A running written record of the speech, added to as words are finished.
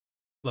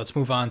Let's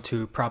move on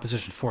to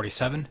proposition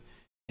 47,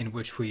 in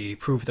which we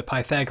prove the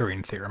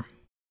Pythagorean theorem.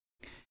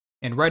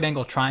 In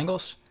right-angled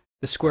triangles,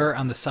 the square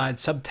on the side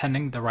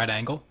subtending the right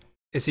angle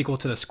is equal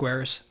to the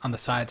squares on the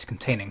sides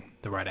containing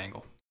the right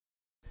angle.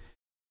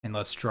 And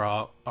let's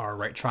draw our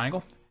right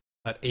triangle.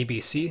 Let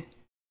ABC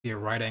be a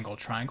right-angled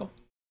triangle.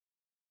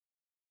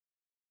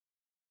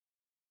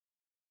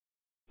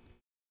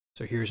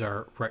 So here's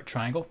our right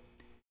triangle.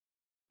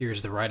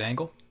 Here's the right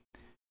angle,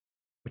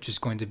 which is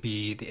going to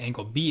be the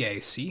angle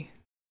BAC.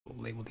 We'll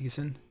label these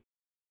in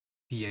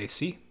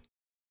BAC.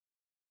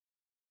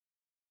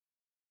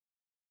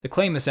 The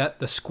claim is that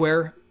the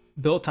square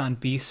built on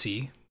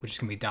BC, which is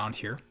going to be down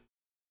here,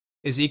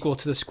 is equal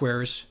to the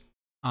squares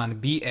on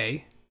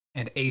BA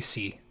and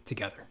AC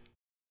together.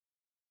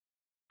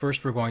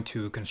 First, we're going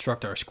to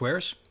construct our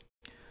squares.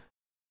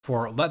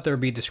 For let there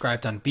be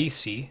described on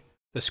BC,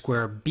 the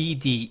square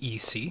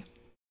BDEC.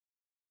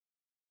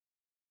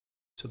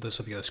 So this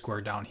will be the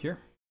square down here.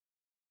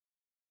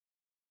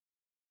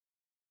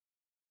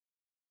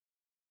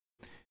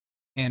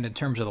 And in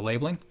terms of the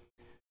labeling,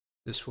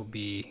 this will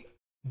be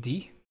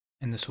D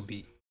and this will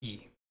be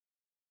E.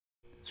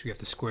 So we have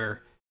the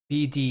square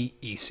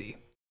BDEC.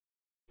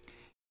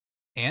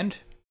 And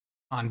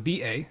on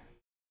BA,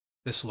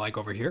 this leg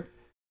over here,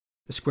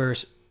 the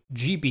squares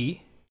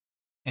GB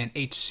and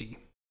HC.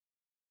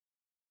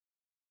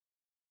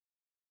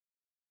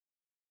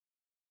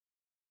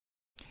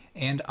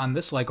 And on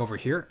this leg over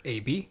here,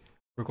 AB,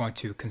 we're going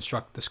to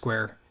construct the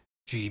square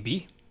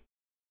GB.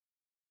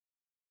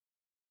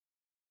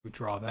 We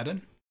draw that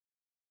in.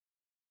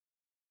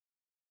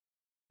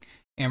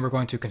 And we're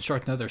going to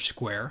construct another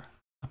square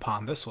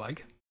upon this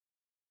leg.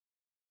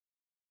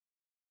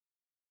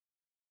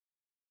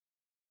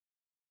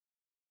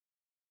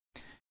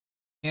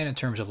 And in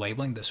terms of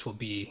labeling, this will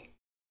be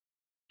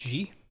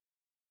G.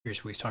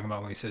 Here's what he's talking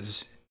about when he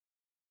says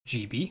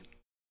GB.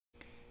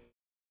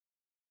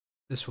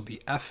 This will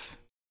be F.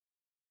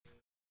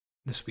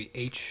 This will be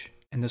H.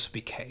 And this will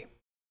be K.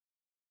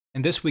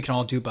 And this we can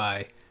all do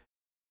by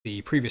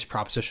the previous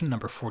proposition,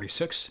 number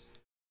 46,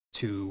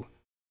 to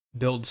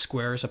build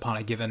squares upon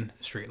a given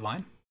straight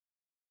line.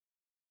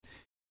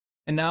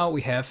 And now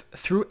we have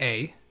through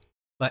A,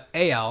 let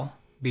AL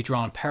be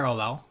drawn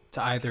parallel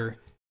to either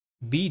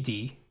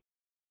BD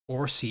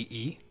or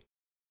CE.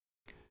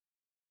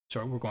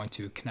 So we're going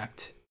to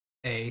connect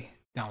A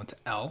down to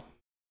L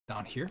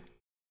down here.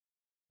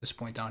 This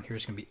point down here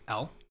is going to be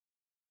L.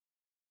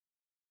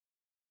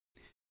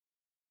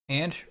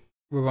 And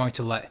we're going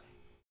to let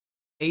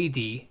AD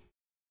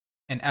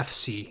and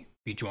FC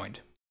be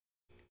joined.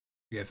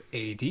 We have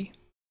AD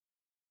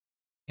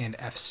and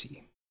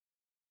FC.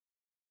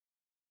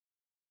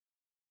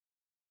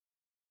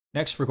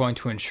 Next, we're going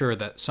to ensure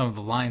that some of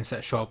the lines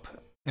that show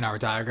up in our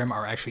diagram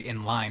are actually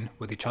in line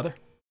with each other.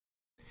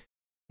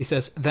 He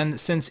says, then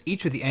since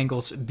each of the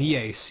angles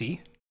BAC,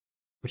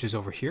 which is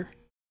over here,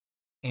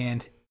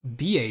 and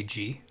BAG,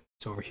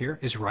 it's over here,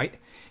 is right,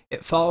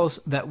 it follows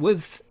that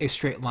with a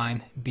straight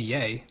line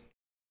BA,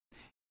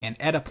 and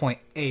at a point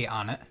A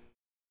on it,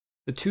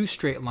 the two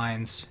straight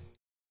lines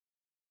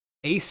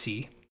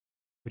AC,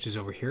 which is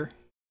over here,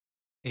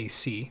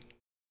 AC,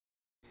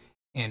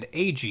 and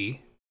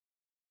AG,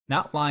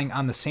 not lying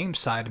on the same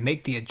side,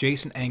 make the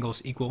adjacent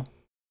angles equal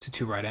to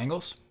two right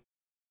angles.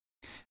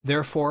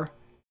 Therefore,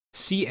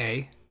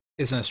 CA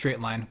is in a straight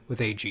line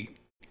with AG.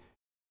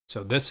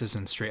 So this is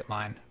in a straight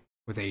line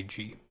with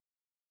AG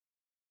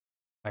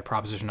by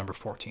proposition number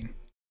 14.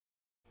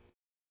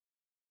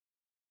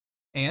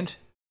 And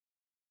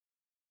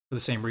for the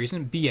same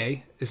reason,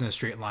 BA is in a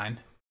straight line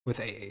with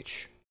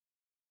AH.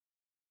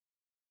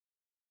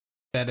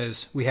 That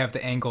is, we have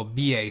the angle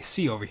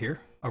BAC over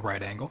here, a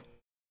right angle,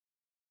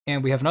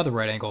 and we have another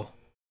right angle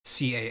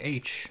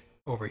CAH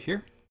over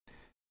here.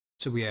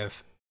 So we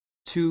have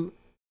two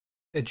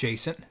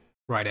adjacent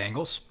right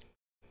angles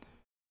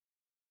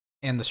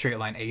and the straight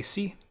line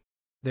AC.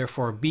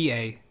 Therefore,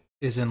 BA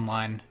is in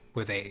line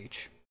with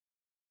AH.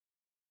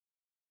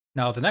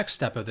 Now, the next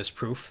step of this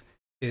proof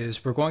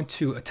is we're going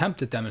to attempt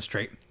to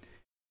demonstrate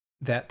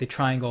that the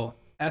triangle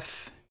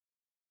F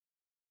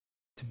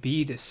to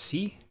B to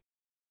C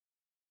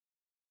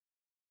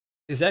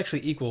is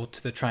actually equal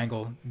to the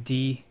triangle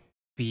DBA.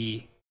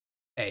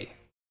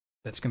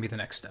 That's going to be the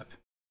next step.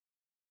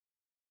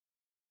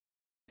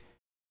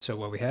 So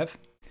what we have,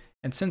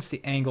 and since the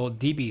angle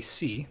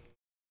DBC,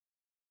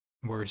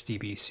 where's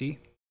DBC?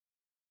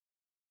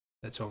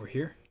 That's over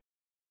here,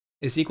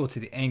 is equal to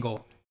the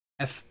angle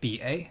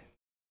FBA,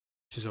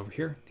 which is over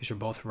here. These are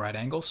both right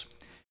angles.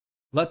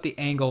 Let the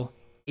angle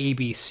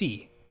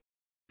ABC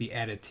be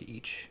added to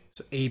each.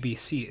 So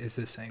ABC is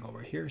this angle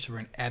right here. So we're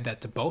going to add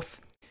that to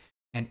both.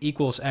 And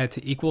equals added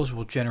to equals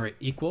will generate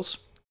equals,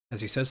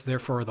 as he says.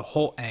 Therefore, the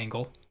whole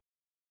angle,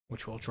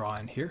 which we'll draw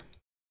in here,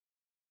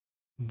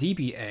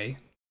 DBA,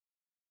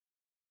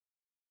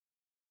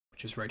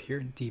 which is right here,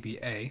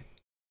 DBA,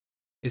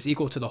 is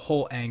equal to the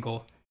whole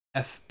angle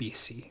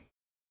FBC.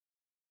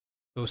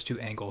 Those two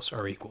angles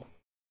are equal.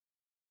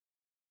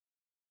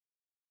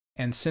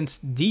 And since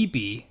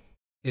DB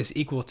is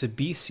equal to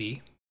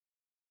BC,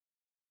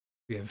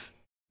 We have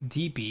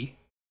DB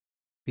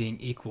being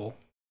equal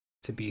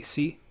to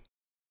BC.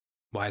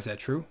 Why is that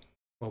true?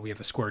 Well, we have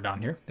a square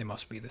down here. They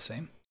must be the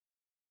same.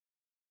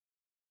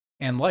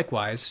 And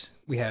likewise,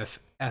 we have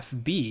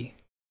FB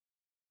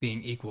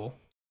being equal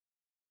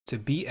to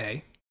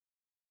BA,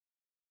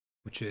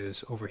 which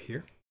is over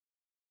here.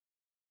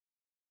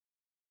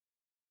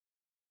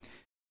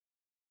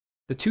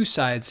 The two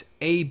sides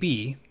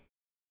AB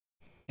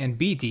and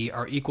BD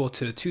are equal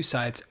to the two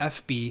sides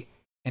FB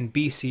and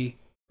BC,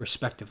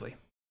 respectively.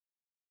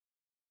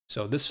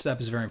 So this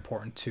step is very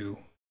important to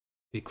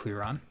be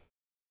clear on,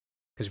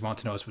 because we want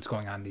to notice what's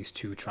going on in these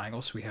two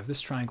triangles. So we have this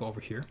triangle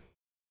over here.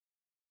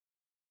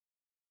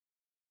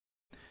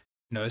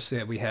 Notice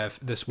that we have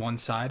this one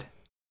side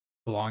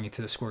belonging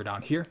to the square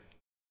down here,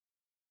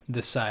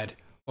 this side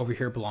over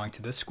here belonging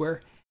to this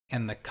square,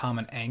 and the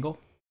common angle,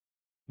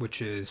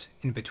 which is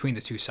in between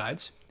the two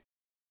sides.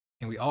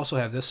 And we also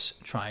have this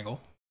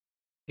triangle,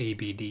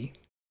 ABD.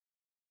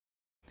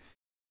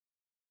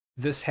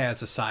 This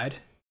has a side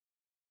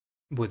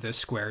with this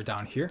square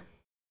down here.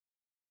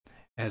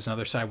 It has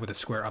another side with a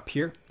square up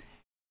here.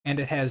 And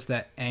it has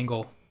that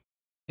angle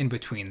in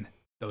between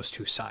those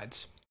two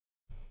sides.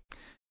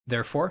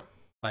 Therefore,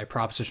 by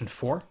proposition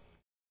 4,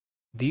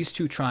 these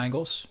two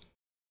triangles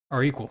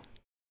are equal,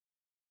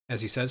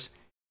 as he says,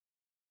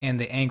 and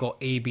the angle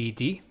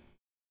ABD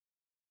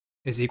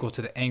is equal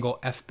to the angle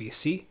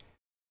FBC.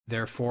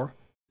 Therefore,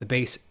 the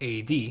base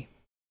AD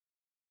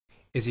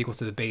is equal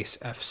to the base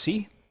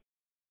FC,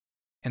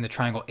 and the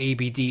triangle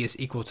ABD is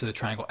equal to the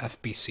triangle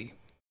FBC.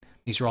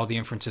 These are all the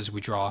inferences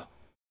we draw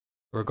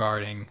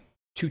regarding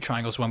two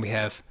triangles when we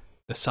have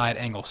the side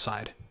angle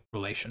side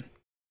relation.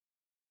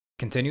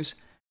 Continues.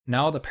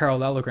 Now the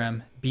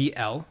parallelogram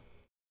BL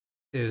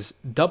is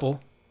double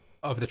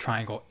of the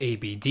triangle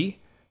ABD,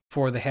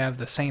 for they have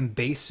the same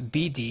base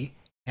BD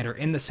and are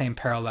in the same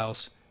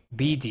parallels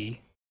BD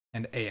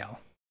and AL.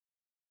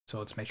 So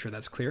let's make sure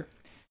that's clear.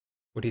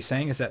 What he's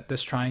saying is that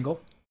this triangle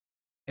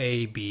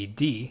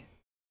ABD,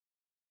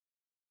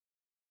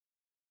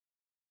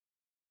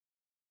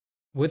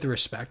 with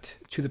respect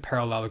to the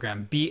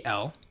parallelogram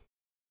BL,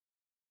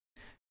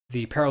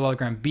 the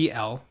parallelogram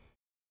BL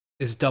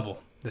is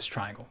double this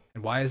triangle.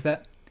 And why is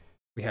that?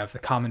 We have the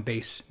common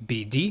base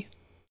BD,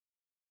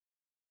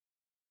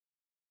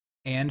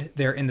 and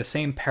they're in the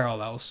same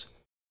parallels,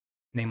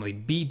 namely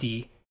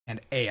BD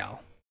and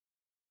AL.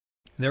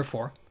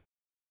 Therefore,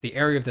 the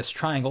area of this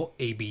triangle,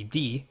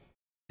 ABD,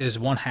 is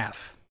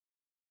 1/2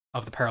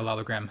 of the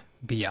parallelogram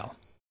BL.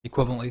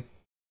 Equivalently,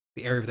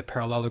 the area of the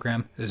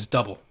parallelogram is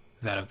double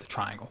that of the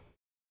triangle.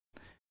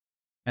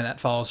 And that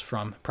follows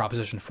from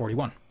proposition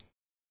 41.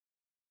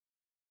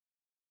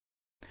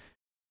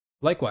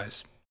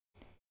 Likewise,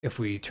 if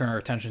we turn our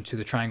attention to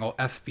the triangle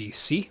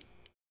FBC,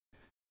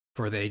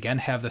 for they again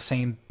have the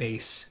same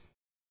base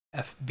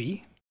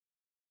FB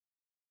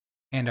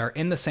and are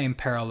in the same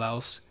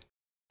parallels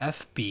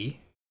FB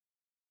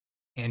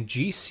and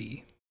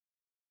GC.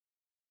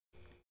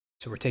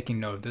 So we're taking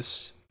note of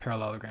this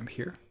parallelogram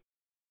here,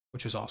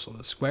 which is also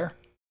the square.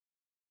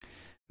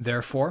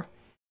 Therefore,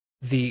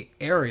 the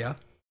area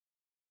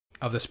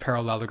of this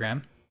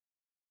parallelogram,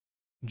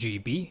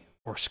 GB,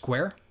 or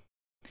square,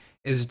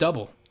 is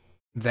double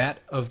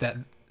that of that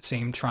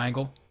same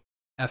triangle,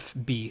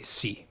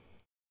 FBC.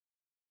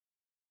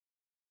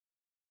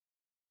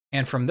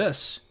 And from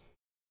this,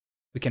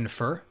 we can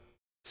infer,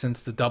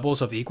 since the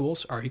doubles of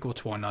equals are equal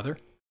to one another,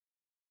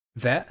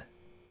 that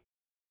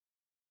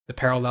the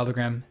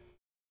parallelogram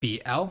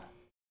BL,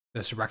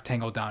 this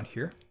rectangle down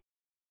here,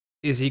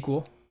 is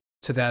equal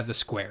to that of the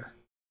square,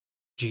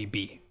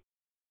 GB.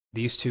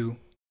 These two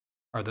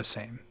are the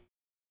same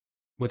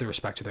with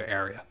respect to their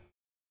area.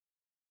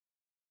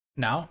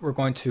 Now we're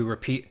going to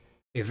repeat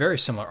a very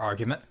similar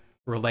argument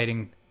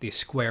relating the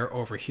square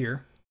over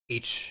here,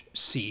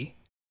 HC,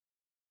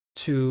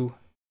 to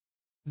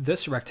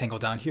this rectangle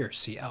down here,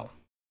 CL.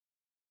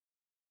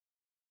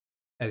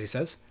 As he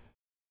says,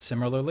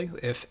 similarly,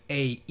 if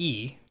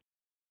AE,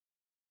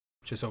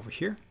 which is over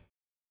here,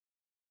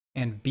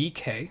 and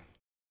BK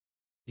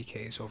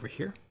is over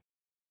here,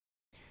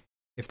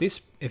 if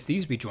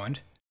these be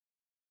joined,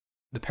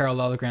 the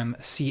parallelogram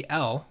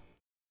CL,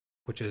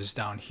 which is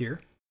down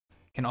here,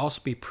 can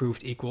also be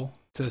proved equal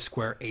to the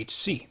square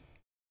HC.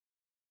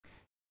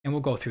 And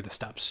we'll go through the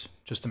steps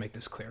just to make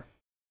this clear.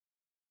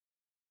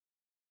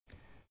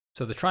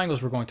 So the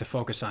triangles we're going to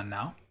focus on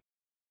now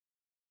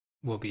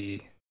will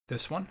be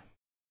this one,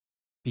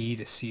 B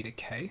to C to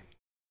K,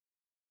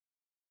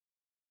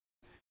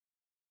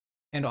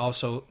 and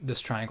also this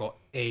triangle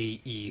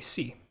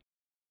AEC.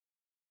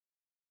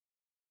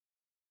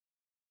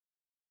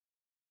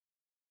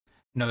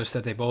 Notice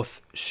that they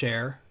both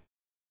share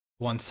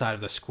one side of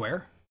the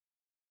square,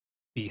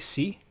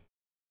 BC,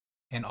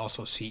 and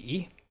also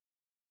CE.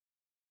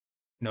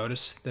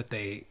 Notice that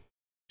they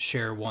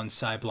share one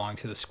side belonging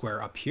to the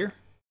square up here,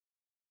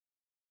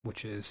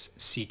 which is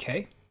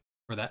CK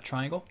for that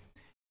triangle,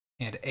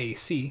 and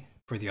AC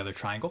for the other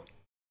triangle.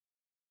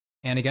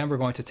 And again, we're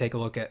going to take a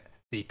look at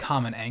the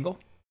common angle.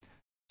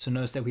 So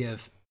notice that we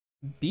have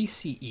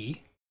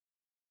BCE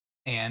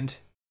and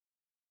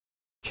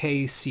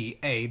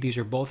KCA, these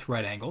are both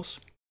right angles.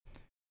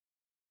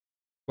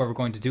 What we're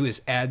going to do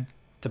is add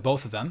to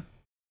both of them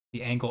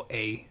the angle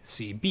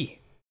ACB.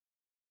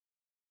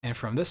 And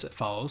from this it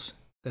follows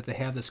that they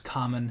have this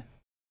common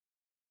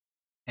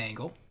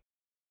angle,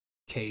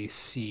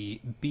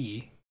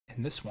 KCB,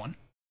 in this one.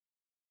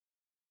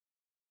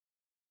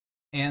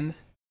 And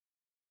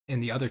in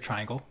the other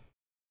triangle,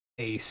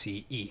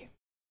 ACE.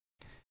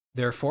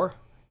 Therefore,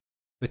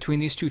 between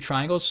these two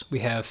triangles, we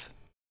have,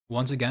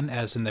 once again,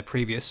 as in the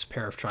previous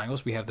pair of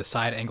triangles, we have the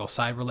side angle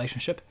side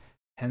relationship.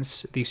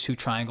 Hence, these two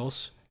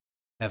triangles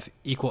have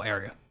equal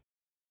area.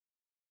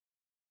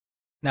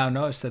 Now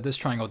notice that this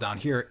triangle down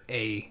here,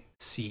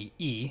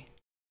 ACE,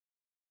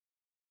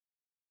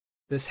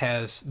 this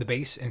has the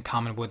base in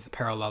common with the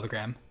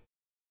parallelogram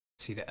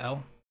C to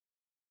L.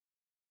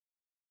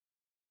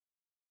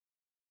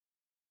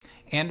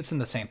 And it's in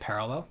the same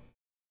parallel.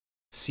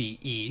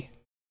 CE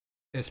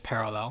is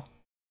parallel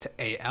to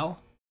AL.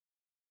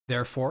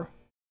 Therefore,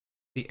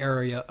 the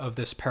area of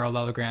this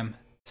parallelogram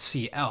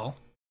CL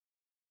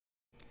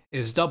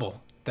is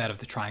double that of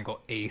the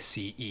triangle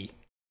ACE.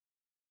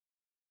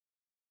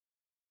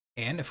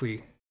 And if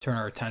we turn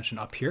our attention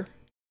up here,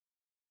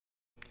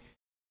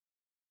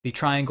 the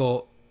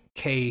triangle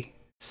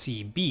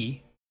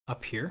KCB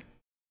up here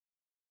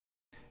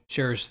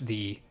shares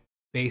the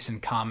base in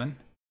common,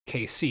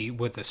 KC,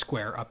 with the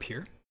square up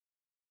here.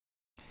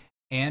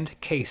 And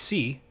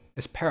KC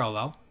is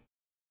parallel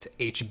to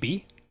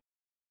HB.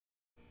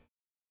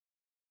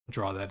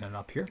 Draw that in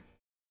up here.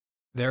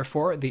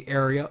 Therefore, the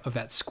area of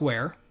that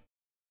square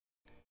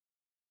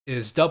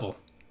is double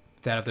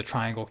that of the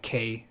triangle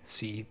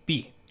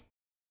KCB.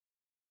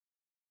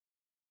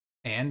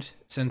 And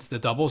since the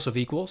doubles of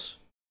equals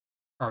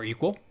are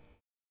equal,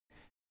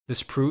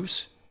 this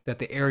proves that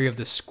the area of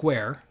the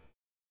square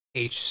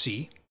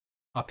HC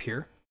up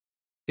here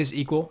is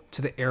equal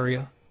to the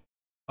area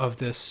of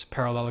this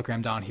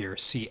parallelogram down here,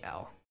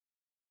 CL.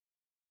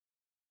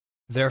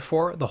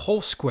 Therefore, the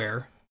whole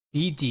square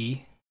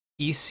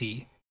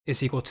BDEC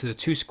is equal to the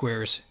two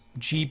squares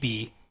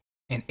GB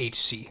and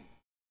HC,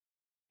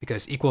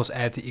 because equals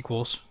added to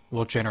equals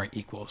will generate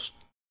equals.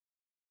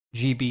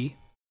 GB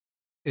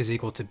is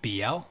equal to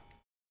BL,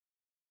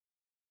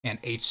 and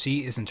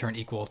HC is in turn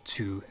equal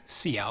to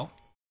CL.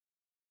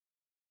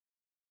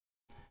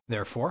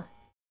 Therefore,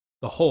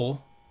 the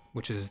whole,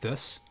 which is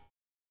this,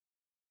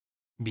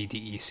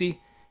 BDEC,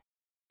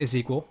 is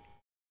equal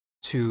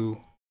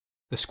to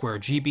the square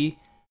GB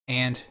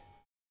and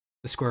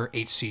the square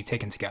HC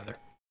taken together.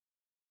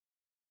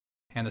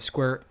 And the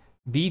square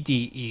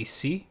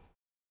BDEC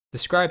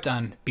described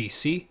on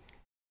BC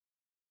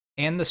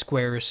and the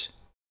squares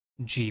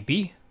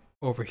GB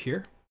over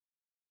here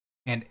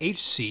and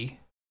HC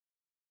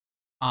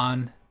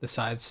on the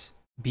sides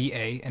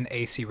BA and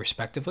AC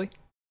respectively.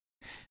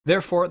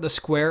 Therefore, the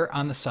square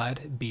on the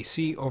side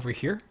BC over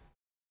here,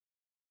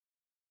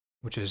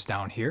 which is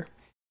down here,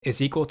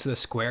 is equal to the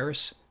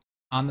squares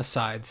on the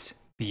sides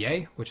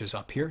BA, which is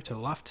up here to the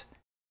left,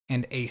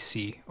 and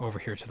AC over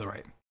here to the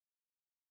right.